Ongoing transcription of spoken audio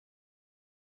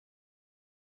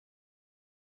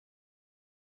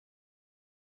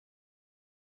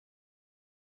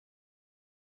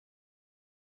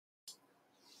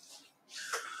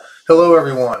Hello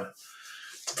everyone.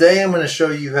 Today I'm going to show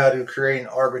you how to create an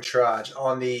arbitrage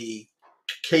on the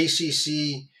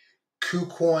KCC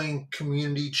Kucoin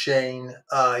community chain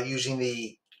using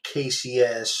the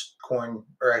KCS coin,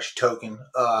 or actually token,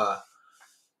 where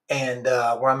I'm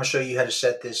going to show you how to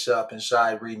set this up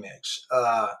inside Remix.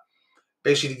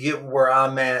 Basically, to get where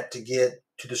I'm at, to get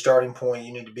to the starting point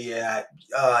you need to be at,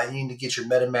 you need to get your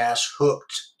MetaMask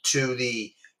hooked to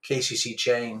the KCC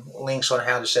chain. Links on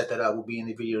how to set that up will be in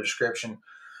the video description,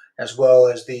 as well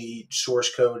as the source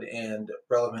code and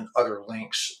relevant other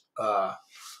links.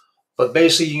 But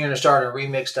basically, you're going to start on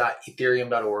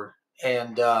remix.ethereum.org,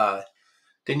 and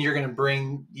then you're going to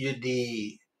bring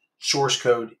the source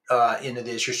code into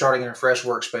this. You're starting in a fresh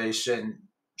workspace, and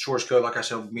source code, like I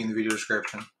said, will be in the video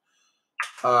description.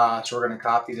 So we're going to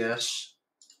copy this,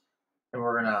 and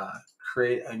we're going to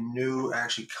create a new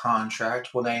contract.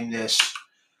 We'll name this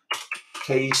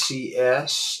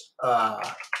KCS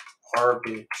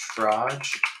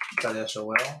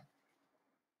Arbitrage.sol.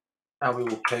 Now we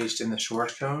will paste in the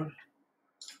source code.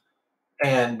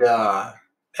 And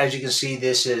as you can see,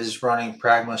 this is running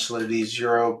Pragma Solidity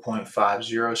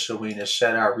 0.50. So we need to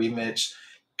set our remix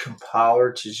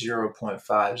compiler to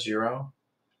 0.50.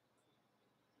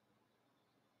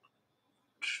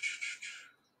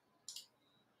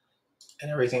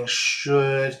 And everything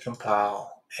should compile.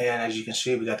 And as you can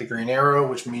see, we got the green arrow,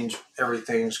 which means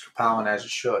everything's compiling as it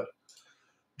should.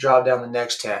 Drop down the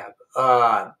next tab.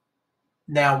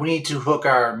 Now we need to hook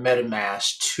our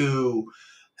MetaMask to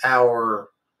our,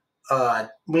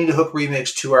 we need to hook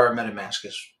Remix to our MetaMask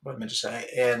is what I meant to say.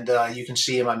 And you can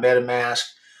see in my MetaMask,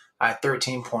 I have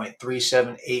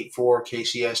 13.3784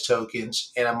 KCS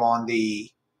tokens, and I'm on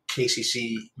the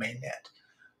KCC Mainnet.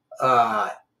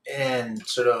 And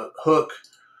so to hook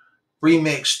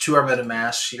Remix to our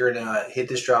MetaMask, you're going to hit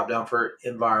this drop down for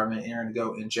environment, and you're going to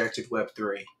go Injected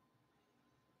Web3.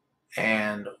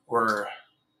 And we're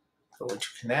going to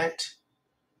connect.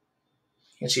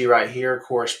 You can see right here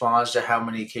corresponds to how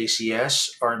many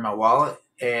KCS are in my wallet,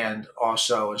 and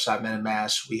also inside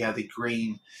MetaMask we have the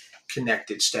green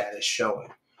connected status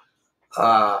showing.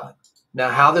 Now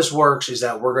how this works is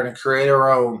that we're going to create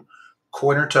our own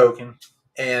coin or token,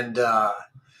 and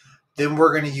then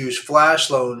we're going to use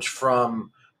Flashloans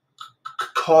from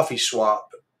CoffeeSwap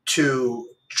to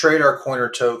trade our coin or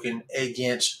token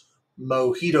against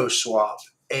MojitoSwap.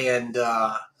 And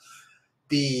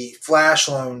the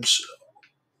Flashloans,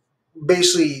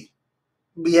 basically,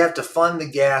 we have to fund the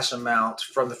gas amount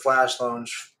from the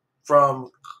Flashloans from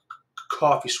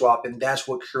CoffeeSwap, and that's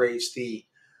what creates the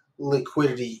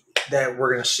liquidity that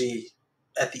we're going to see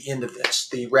at the end of this,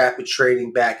 the rapid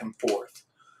trading back and forth.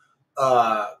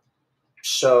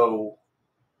 So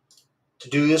to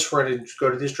do this, we're going to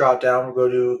go to this drop down. We'll go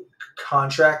to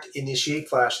contract initiate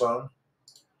flash loan,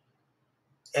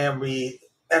 and we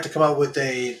have to come up with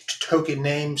a token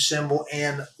name, symbol,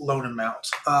 and loan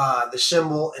amount. The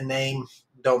symbol and name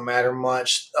don't matter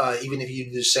much. Even if you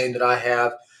do the same that I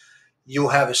have, you'll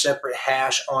have a separate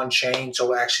hash on chain, so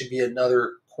it'll actually be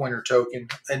another coin or token,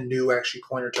 a new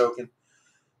coin or token.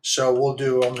 So we'll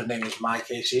do, I'm going to name it my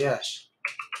KCS.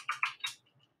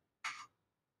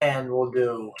 And we'll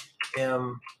do MKCS.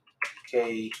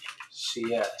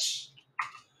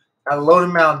 Now the loan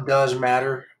amount does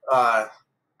matter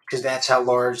because that's how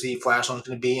large the flash loan is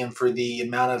going to be, and for the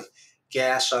amount of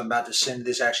gas I'm about to send to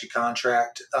this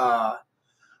contract,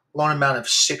 loan amount of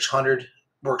 600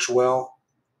 works well.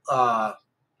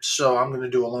 So I'm going to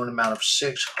do a loan amount of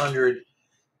 600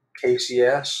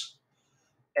 KCS,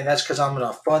 and that's because I'm going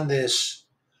to fund this.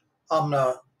 I'm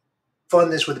going to fund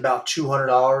this with about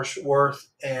 $200 worth,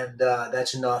 and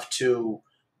that's enough to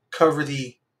cover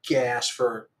the gas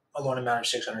for a loan amount of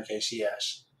 600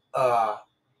 KCS.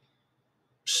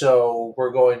 So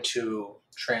we're going to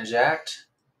transact,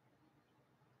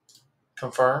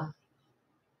 confirm.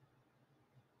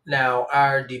 Now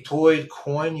our deployed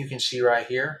coin you can see right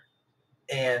here,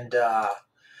 and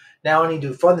now I need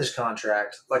to fund this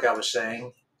contract like I was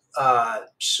saying.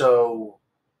 So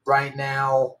right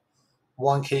now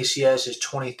 1 KCS is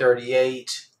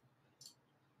 2038.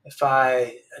 If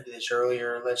I did this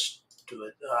earlier, let's do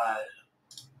it.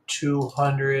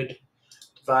 200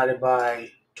 divided by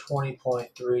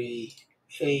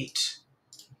 20.38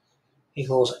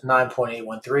 equals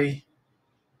 9.813.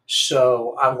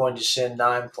 So I'm going to send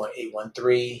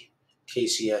 9.813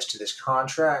 KCS to this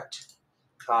contract.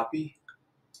 Copy.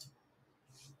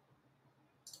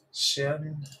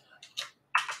 Send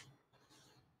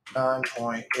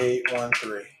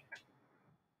 9.813.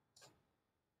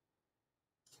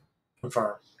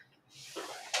 Confirm.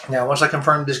 Now, once I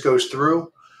confirm this goes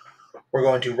through, we're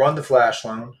going to run the flash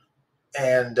loan.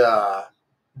 and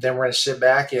then we're going to sit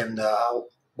back and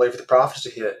wait for the profits to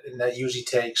hit. And that usually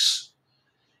takes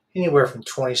anywhere from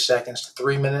 20 seconds to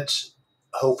 3 minutes.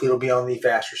 Hopefully, it'll be on the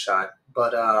faster side.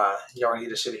 But y'all are going to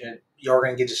get to see it. Y'all are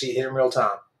going to get to see it hit in real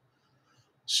time.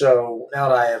 So now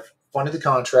that I have funded the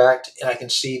contract and I can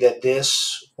see that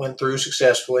this went through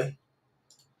successfully,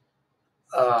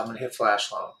 I'm going to hit flash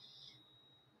loan.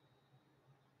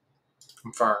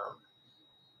 Confirm.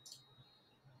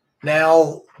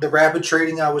 Now, the rapid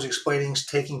trading I was explaining is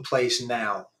taking place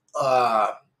now.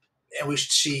 And we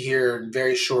should see here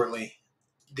very shortly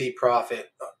the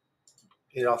profit.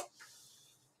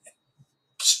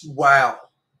 Wow.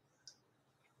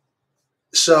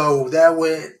 So that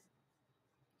went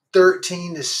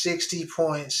 13 to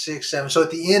 60.67. So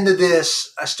at the end of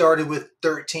this, I started with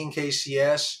 13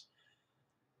 KCS.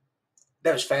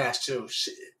 That was fast too.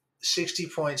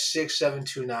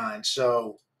 60.6729.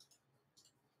 So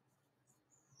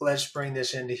let's bring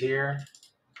this into here.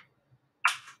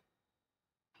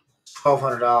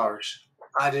 $1,200.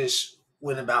 I just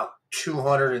went about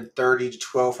 $230 to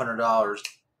 $1,200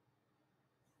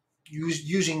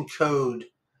 using code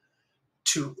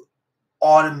to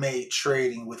automate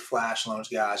trading with flash loans,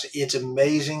 guys. It's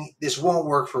amazing. This won't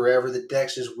work forever. The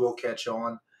dexes will catch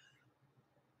on,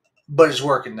 but it's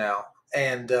working now,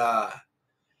 and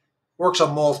works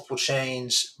on multiple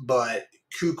chains. But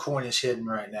KuCoin is hidden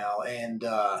right now, and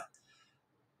I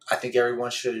think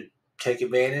everyone should take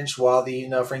advantage while the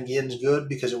getting is good,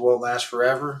 because it won't last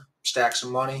forever. Stack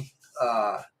some money.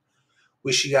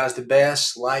 Wish you guys the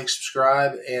best. Like,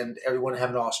 subscribe, and everyone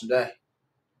have an awesome day.